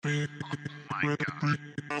Okay,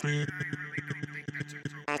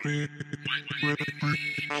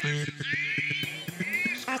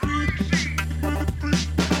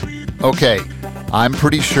 I'm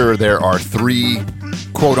pretty sure there are 3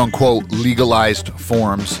 quote-unquote legalized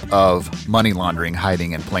forms of money laundering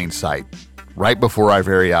hiding in plain sight right before our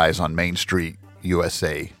very eyes on Main Street,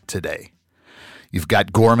 USA today. You've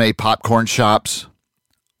got gourmet popcorn shops,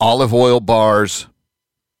 olive oil bars,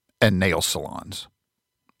 and nail salons.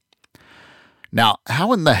 Now,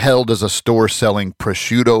 how in the hell does a store selling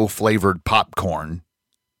prosciutto-flavored popcorn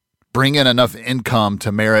bring in enough income to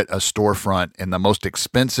merit a storefront in the most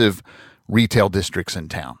expensive retail districts in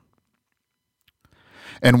town?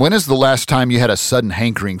 And when is the last time you had a sudden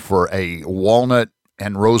hankering for a walnut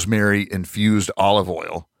and rosemary infused olive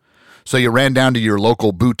oil, so you ran down to your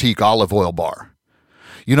local boutique olive oil bar?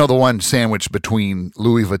 You know, the one sandwiched between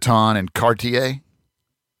Louis Vuitton and Cartier?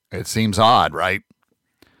 It seems odd, right?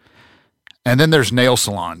 And then there's nail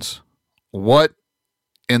salons. What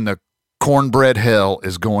in the cornbread hell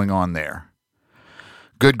is going on there?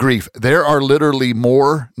 Good grief. There are literally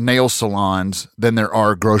more nail salons than there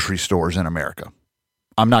are grocery stores in America.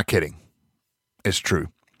 I'm not kidding. It's true.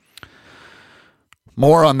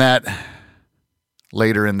 More on that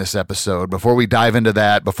later in this episode. Before we dive into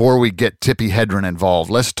that, before we get Tippi Hedren involved,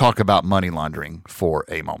 let's talk about money laundering for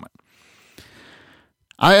a moment.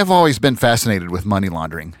 I have always been fascinated with money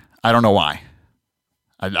laundering. I don't know why.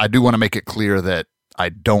 I do want to make it clear that I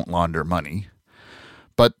don't launder money.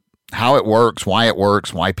 But how it works,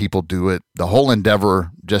 why people do it, the whole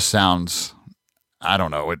endeavor just sounds, I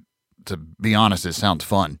don't know, to be honest, it sounds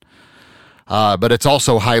fun. But it's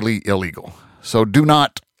also highly illegal. So do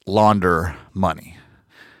not launder money.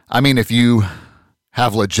 I mean, if you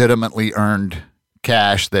have legitimately earned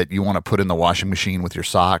cash that you want to put in the washing machine with your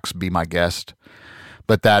socks, be my guest.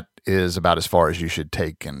 But that is about as far as you should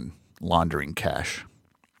take in laundering cash.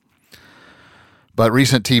 But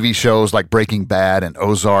recent TV shows like Breaking Bad and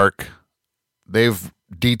Ozark, they've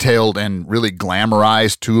detailed and really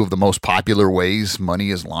glamorized 2 of the most popular ways money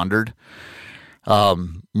is laundered.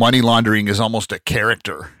 Money laundering is almost a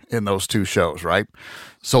character in those 2 shows, right?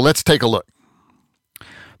 So let's take a look.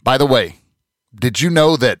 By the way, did you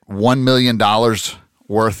know that $1 million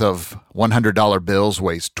worth of $100 bills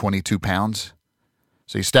weighs 22 pounds?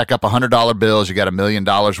 So you stack up $100 bills, you got $1 million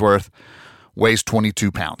worth, weighs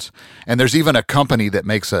 22 pounds. And there's even a company that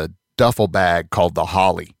makes a duffel bag called the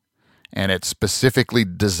Holly. And it's specifically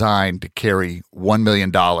designed to carry $1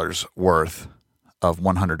 million worth of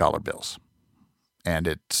 $100 bills. And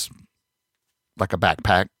it's like a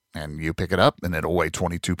backpack, and you pick it up, and it'll weigh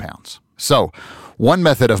 22 pounds. So one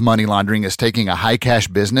method of money laundering is taking a high-cash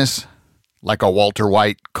business, like a Walter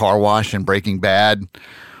White car wash in Breaking Bad,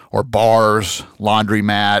 or bars,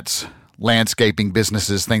 laundromats, landscaping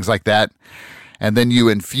businesses, things like that. And then you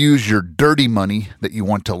infuse your dirty money that you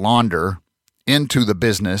want to launder into the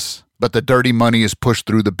business, but the dirty money is pushed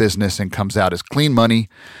through the business and comes out as clean money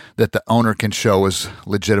that the owner can show as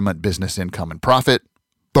legitimate business income and profit.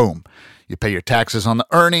 Boom. You pay your taxes on the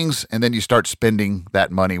earnings, and then you start spending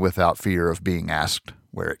that money without fear of being asked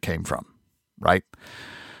where it came from, right?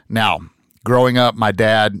 Now, growing up, my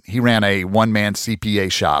dad, he ran a one-man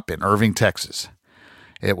CPA shop in Irving, Texas.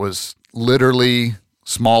 It was literally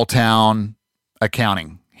small town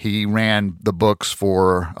accounting. He ran the books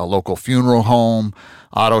for a local funeral home,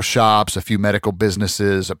 auto shops, a few medical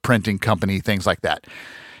businesses, a printing company, things like that.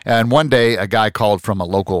 And one day, a guy called from a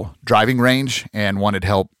local driving range and wanted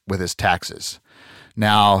help with his taxes.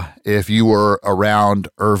 Now, if you were around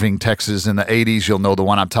Irving, Texas in the 80s, you'll know the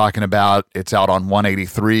one I'm talking about. It's out on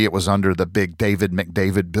 183. It was under the big David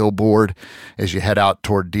McDavid billboard as you head out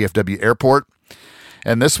toward DFW Airport.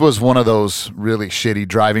 And this was one of those really shitty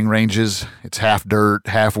driving ranges. It's half dirt,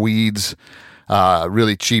 half weeds,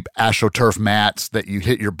 really cheap AstroTurf mats that you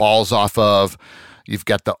hit your balls off of. You've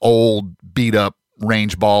got the old beat-up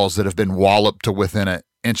range balls that have been walloped to within an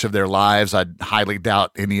inch of their lives. I highly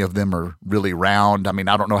doubt any of them are really round. I mean,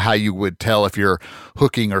 I don't know how you would tell if you're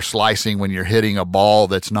hooking or slicing when you're hitting a ball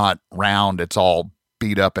that's not round. It's all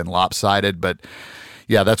beat up and lopsided. But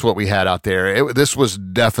yeah, that's what we had out there. This was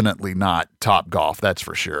definitely not top golf, that's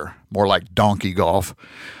for sure. More like donkey golf.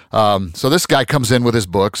 So this guy comes in with his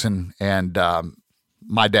books, and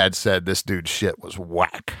my dad said this dude's shit was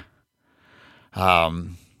whack.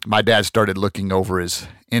 My dad started looking over his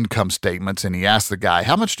income statements, and he asked the guy,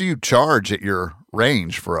 "How much do you charge at your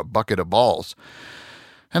range for a bucket of balls?"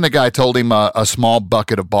 And the guy told him a small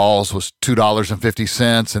bucket of balls was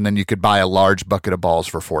 $2.50, and then you could buy a large bucket of balls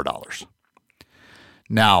for $4.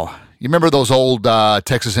 Now, you remember those old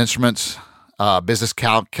Texas Instruments business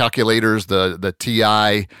calculators, the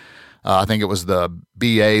TI. I think it was the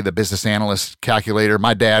BA, the business analyst calculator.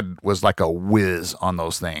 My dad was like a whiz on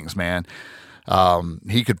those things, man.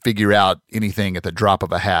 He could figure out anything at the drop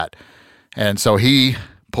of a hat. And so he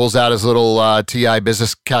pulls out his little TI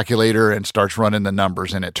business calculator and starts running the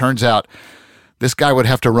numbers. And it turns out this guy would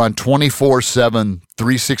have to run 24/7,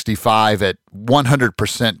 365 at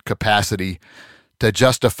 100% capacity to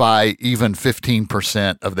justify even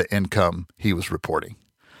 15% of the income he was reporting.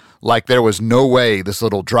 Like there was no way this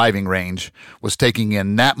little driving range was taking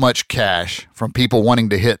in that much cash from people wanting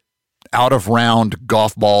to hit out of round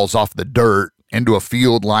golf balls off the dirt into a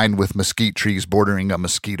field lined with mesquite trees bordering a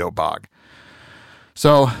mosquito bog.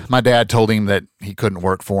 So my dad told him that he couldn't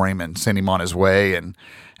work for him and sent him on his way. And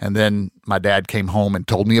then my dad came home and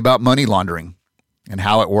told me about money laundering and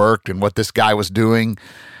how it worked and what this guy was doing.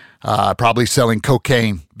 Probably selling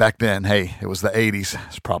cocaine back then. Hey, it was the 80s.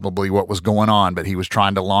 It's probably what was going on, but he was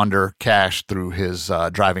trying to launder cash through his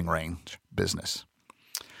driving range business.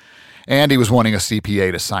 And he was wanting a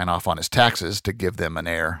CPA to sign off on his taxes to give them an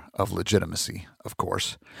air of legitimacy, of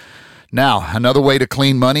course. Now, another way to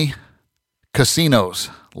clean money, casinos,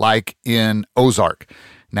 like in Ozark.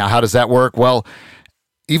 Now, how does that work? Well,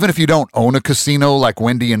 even if you don't own a casino like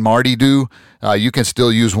Wendy and Marty do, you can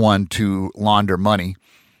still use one to launder money.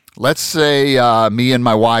 Let's say me and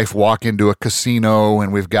my wife walk into a casino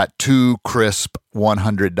and we've got 2 crisp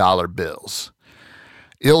 $100 bills.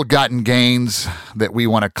 Ill-gotten gains that we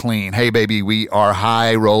want to clean. Hey, baby, we are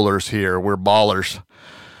high rollers here. We're ballers.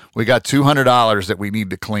 We got $200 that we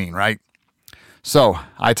need to clean, right? So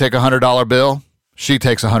I take a $100 bill. She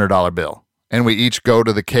takes a $100 bill. And we each go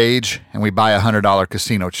to the cage and we buy a $100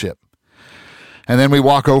 casino chip. And then we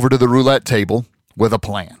walk over to the roulette table with a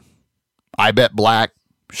plan. I bet black.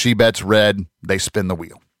 She bets red. They spin the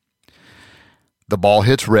wheel. The ball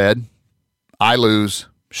hits red. I lose.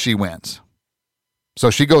 She wins. So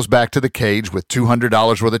she goes back to the cage with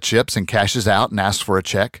 $200 worth of chips and cashes out and asks for a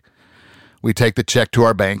check. We take the check to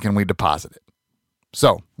our bank and we deposit it.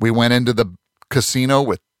 So we went into the casino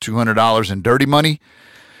with $200 in dirty money,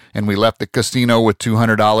 and we left the casino with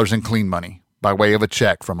 $200 in clean money by way of a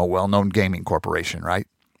check from a well-known gaming corporation, right?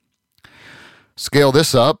 Scale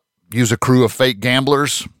this up. Use a crew of fake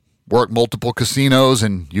gamblers, work multiple casinos,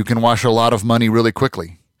 and you can wash a lot of money really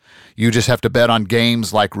quickly. You just have to bet on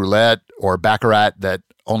games like roulette or baccarat that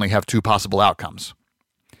only have 2 possible outcomes.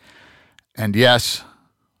 And yes,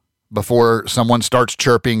 before someone starts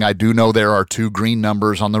chirping, I do know there are 2 green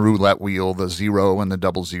numbers on the roulette wheel, the 0 and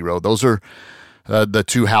the 00. Those are the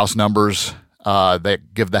 2 house numbers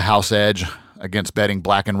that give the house edge against betting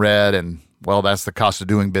black and red, and well, that's the cost of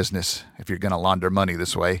doing business if you're going to launder money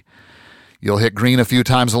this way. You'll hit green a few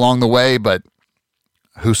times along the way, but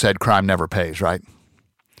who said crime never pays, right?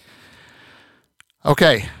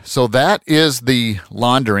 Okay, so that is the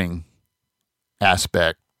laundering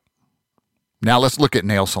aspect. Now let's look at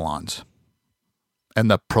nail salons and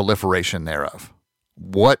the proliferation thereof.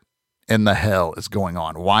 What in the hell is going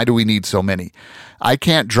on? Why do we need so many? I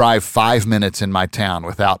can't drive 5 minutes in my town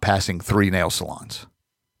without passing 3 nail salons.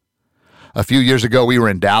 A few years ago, we were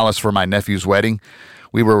in Dallas for my nephew's wedding.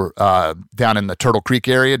 We were down in the Turtle Creek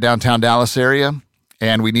area, downtown Dallas area,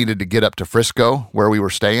 and we needed to get up to Frisco, where we were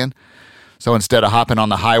staying. So instead of hopping on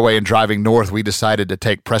the highway and driving north, we decided to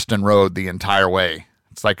take Preston Road the entire way.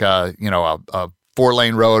 It's like a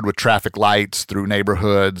 4-lane road with traffic lights through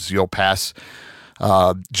neighborhoods. You'll pass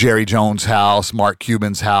Jerry Jones' house, Mark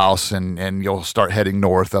Cuban's house, and you'll start heading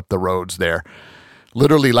north up the roads there.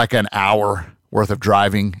 Literally like an hour worth of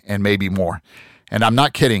driving and maybe more. And I'm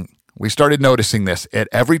not kidding. We started noticing this. At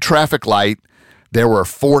every traffic light, there were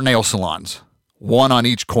 4 nail salons, 1 on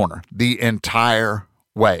each corner, the entire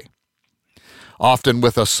way. Often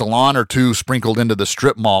with a salon or 2 sprinkled into the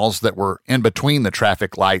strip malls that were in between the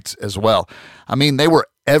traffic lights as well. I mean, they were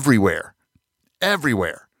everywhere.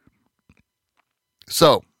 Everywhere.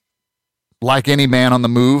 So, like any man on the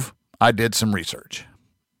move, I did some research.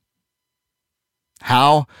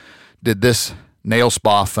 How did this nail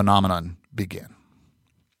spa phenomenon begin?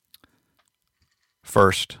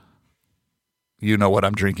 First, you know what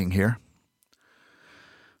I'm drinking here.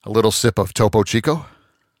 A little sip of Topo Chico.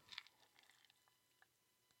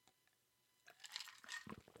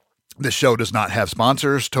 This show does not have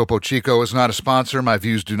sponsors. Topo Chico is not a sponsor. My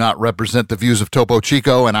views do not represent the views of Topo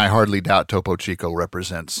Chico, and I hardly doubt Topo Chico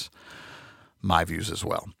represents my views as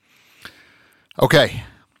well. Okay.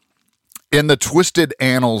 In the twisted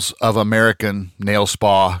annals of American nail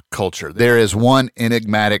spa culture, there is one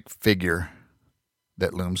enigmatic figure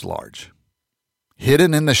that looms large.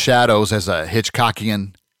 Hidden in the shadows as a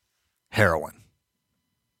Hitchcockian heroine.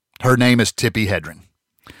 Her name is Tippi Hedren.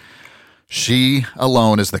 She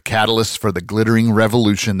alone is the catalyst for the glittering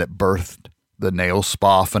revolution that birthed the nail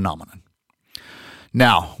spa phenomenon.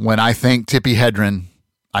 Now, when I think Tippi Hedren,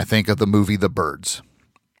 I think of the movie The Birds.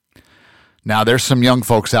 Now, there's some young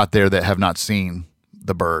folks out there that have not seen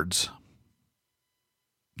The Birds.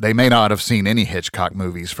 They may not have seen any Hitchcock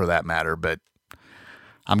movies for that matter, but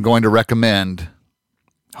I'm going to recommend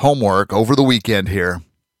homework over the weekend here.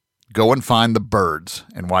 Go and find The Birds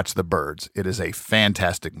and watch The Birds. It is a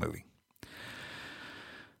fantastic movie.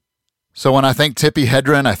 So when I think Tippi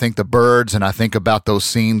Hedren, I think The Birds, and I think about those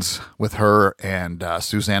scenes with her and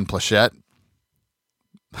Suzanne Plachette.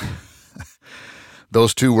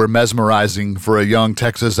 Those two were mesmerizing for a young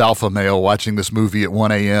Texas alpha male watching this movie at 1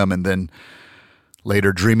 a.m. and then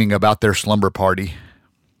later dreaming about their slumber party.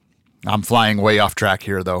 I'm flying way off track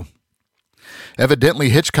here, though. Evidently,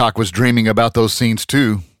 Hitchcock was dreaming about those scenes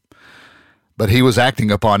too, but he was acting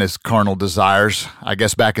upon his carnal desires. I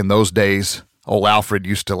guess back in those days, old Alfred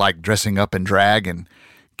used to like dressing up in drag and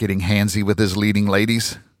getting handsy with his leading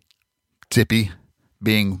ladies, Tippi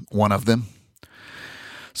being one of them.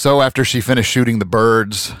 So after she finished shooting The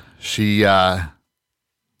Birds, she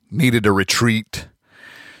needed a retreat.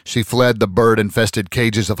 She fled the bird-infested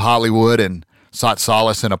cages of Hollywood and sought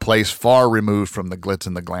solace in a place far removed from the glitz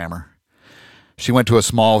and the glamour. She went to a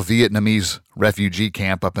small Vietnamese refugee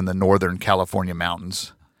camp up in the northern California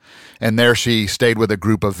mountains. And there she stayed with a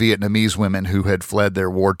group of Vietnamese women who had fled their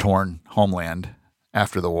war-torn homeland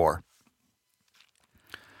after the war.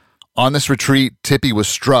 On this retreat, Tippi was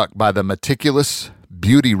struck by the meticulous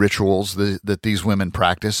beauty rituals that these women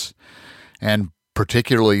practice, and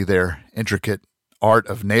particularly their intricate art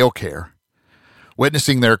of nail care.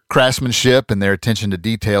 Witnessing their craftsmanship and their attention to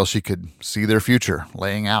detail, she could see their future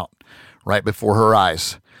laying out right before her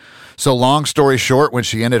eyes. So long story short, when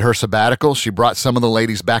she ended her sabbatical, she brought some of the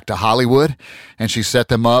ladies back to Hollywood and she set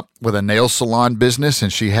them up with a nail salon business,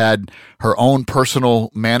 and she had her own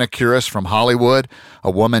personal manicurist from Hollywood,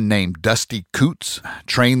 a woman named Dusty Coots,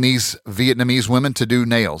 train these Vietnamese women to do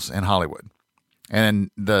nails in Hollywood.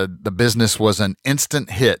 And the business was an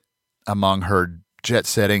instant hit among her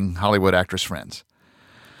jet-setting Hollywood actress friends.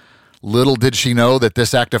 Little did she know that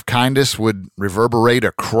this act of kindness would reverberate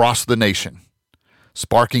across the nation,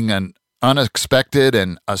 sparking an unexpected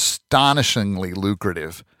and astonishingly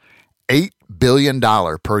lucrative $8 billion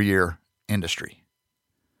per year industry.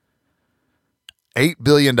 $8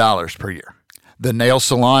 billion per year. The nail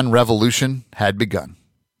salon revolution had begun.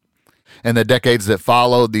 In the decades that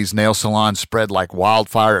followed, these nail salons spread like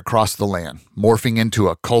wildfire across the land, morphing into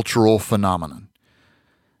a cultural phenomenon.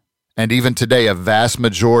 And even today, a vast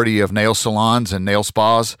majority of nail salons and nail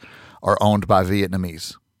spas are owned by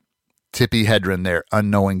Vietnamese. Tippi Hedren, their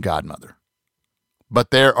unknowing godmother.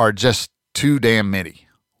 But there are just too damn many.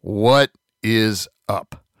 What is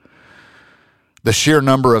up? The sheer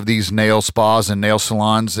number of these nail spas and nail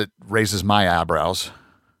salons, it raises my eyebrows.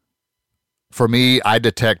 For me, I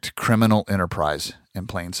detect criminal enterprise in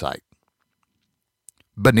plain sight.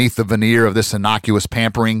 Beneath the veneer of this innocuous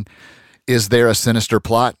pampering, is there a sinister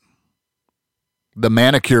plot? The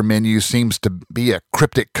manicure menu seems to be a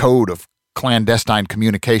cryptic code of clandestine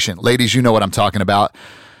communication. Ladies, you know what I'm talking about.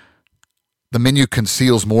 The menu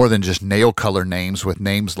conceals more than just nail color names, with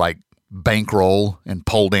names like bankroll and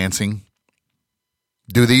pole dancing.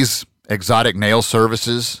 Do these exotic nail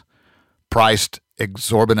services, priced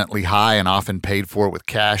exorbitantly high and often paid for with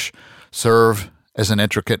cash, serve as an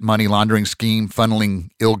intricate money laundering scheme, funneling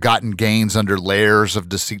ill-gotten gains under layers of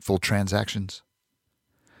deceitful transactions?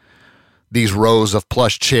 These rows of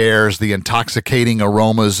plush chairs, the intoxicating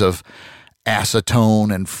aromas of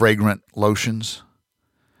acetone and fragrant lotions,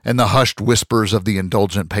 and the hushed whispers of the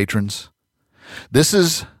indulgent patrons. This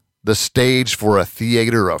is the stage for a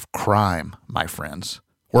theater of crime, my friends,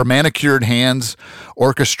 where manicured hands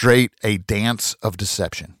orchestrate a dance of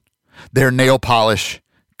deception, their nail polish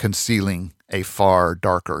concealing a far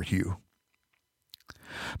darker hue.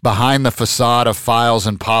 Behind the facade of files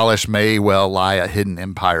and polish may well lie a hidden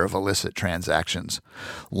empire of illicit transactions,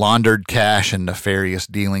 laundered cash and nefarious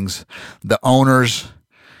dealings. The owners,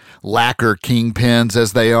 lacquer kingpins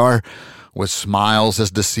as they are, with smiles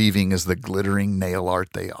as deceiving as the glittering nail art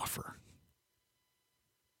they offer.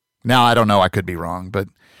 Now, I don't know, I could be wrong, but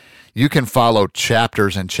you can follow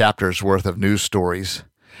chapters and chapters worth of news stories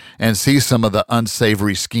and see some of the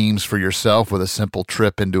unsavory schemes for yourself with a simple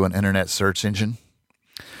trip into an internet search engine.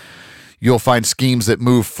 You'll find schemes that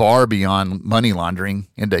move far beyond money laundering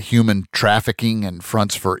into human trafficking and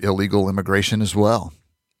fronts for illegal immigration as well.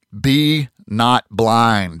 Be not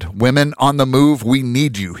blind. Women on the move, we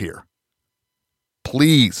need you here.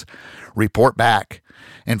 Please report back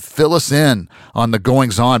and fill us in on the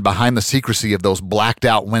goings-on behind the secrecy of those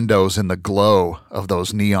blacked-out windows and the glow of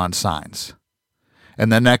those neon signs.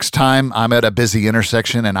 And the next time I'm at a busy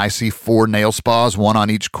intersection and I see 4 nail spas, one on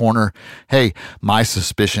each corner, hey, my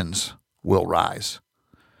suspicions will rise.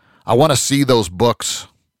 I want to see those books.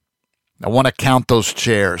 I want to count those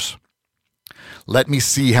chairs. Let me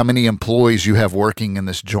see how many employees you have working in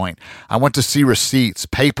this joint. I want to see receipts,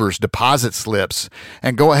 papers, deposit slips,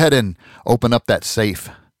 and go ahead and open up that safe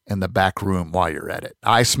in the back room while you're at it.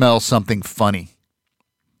 I smell something funny.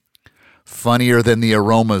 Funnier than the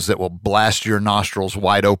aromas that will blast your nostrils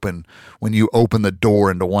wide open when you open the door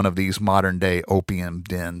into one of these modern-day opium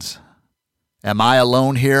dens. Am I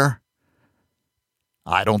alone here?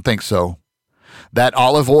 I don't think so. That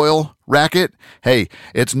olive oil racket, hey,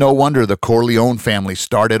 it's no wonder the Corleone family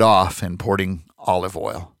started off importing olive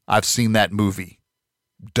oil. I've seen that movie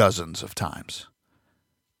dozens of times.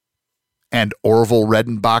 And Orville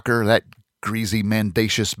Redenbacher, that greasy,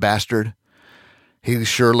 mendacious bastard, he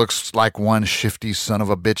sure looks like one shifty son of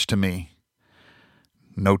a bitch to me.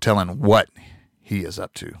 No telling what he is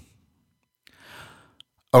up to.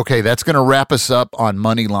 Okay, that's going to wrap us up on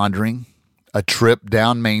money laundering, a trip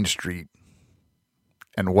down Main Street,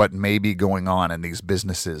 and what may be going on in these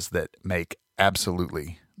businesses that make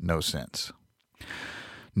absolutely no sense.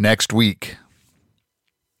 Next week,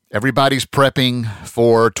 everybody's prepping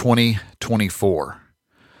for 2024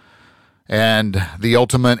 and the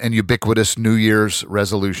ultimate and ubiquitous New Year's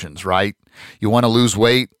resolutions, right? You want to lose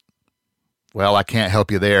weight? Well, I can't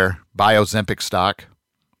help you there. Buy Ozempic stock.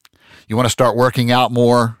 You want to start working out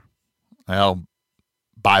more? Well,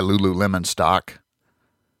 buy Lululemon stock.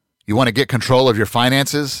 You want to get control of your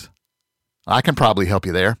finances? I can probably help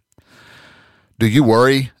you there. Do you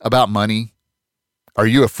worry about money? Are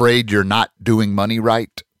you afraid you're not doing money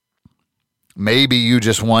right? Maybe you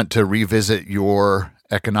just want to revisit your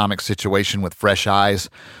economic situation with fresh eyes.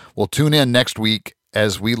 Well, tune in next week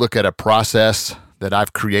as we look at a process that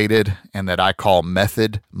I've created and that I call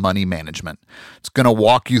method money management. It's going to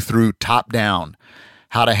walk you through top down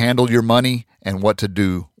how to handle your money and what to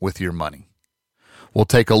do with your money. We'll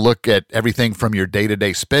take a look at everything from your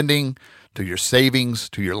day-to-day spending to your savings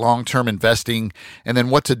to your long-term investing, and then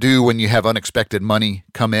what to do when you have unexpected money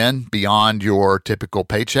come in beyond your typical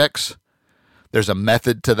paychecks. There's a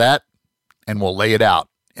method to that, and we'll lay it out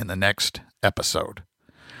in the next episode.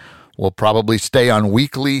 We'll probably stay on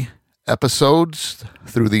weekly episodes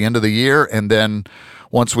through the end of the year, and then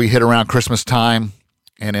once we hit around Christmas time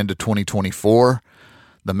and into 2024,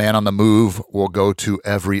 the Man on the Move will go to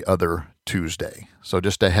every other Tuesday. So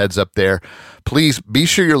just a heads up there. Please be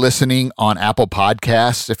sure you're listening on Apple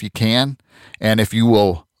Podcasts if you can, and if you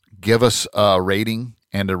will give us a rating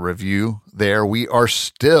and a review there. We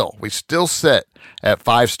still sit at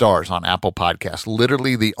 5 stars on Apple Podcasts.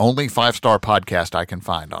 Literally the only 5-star podcast I can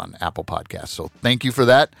find on Apple Podcasts. So thank you for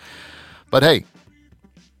that. But hey,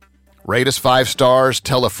 rate us 5 stars.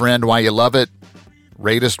 Tell a friend why you love it.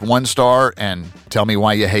 Rate us 1 star and tell me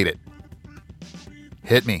why you hate it.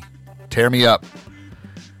 Hit me. Tear me up.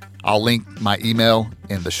 I'll link my email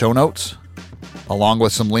in the show notes, along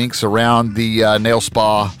with some links around the nail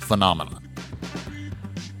spa phenomenon.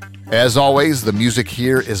 As always, the music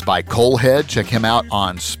here is by Coalhead. Check him out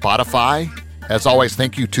on Spotify. As always,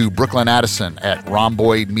 thank you to Brooklyn Addison at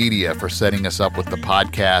Rhomboid Media for setting us up with the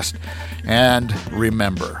podcast. And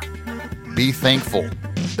remember, be thankful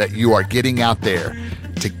that you are getting out there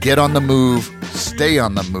to get on the move, stay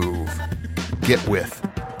on the move, get with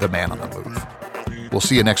the Man on the Move. We'll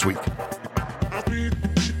see you next week.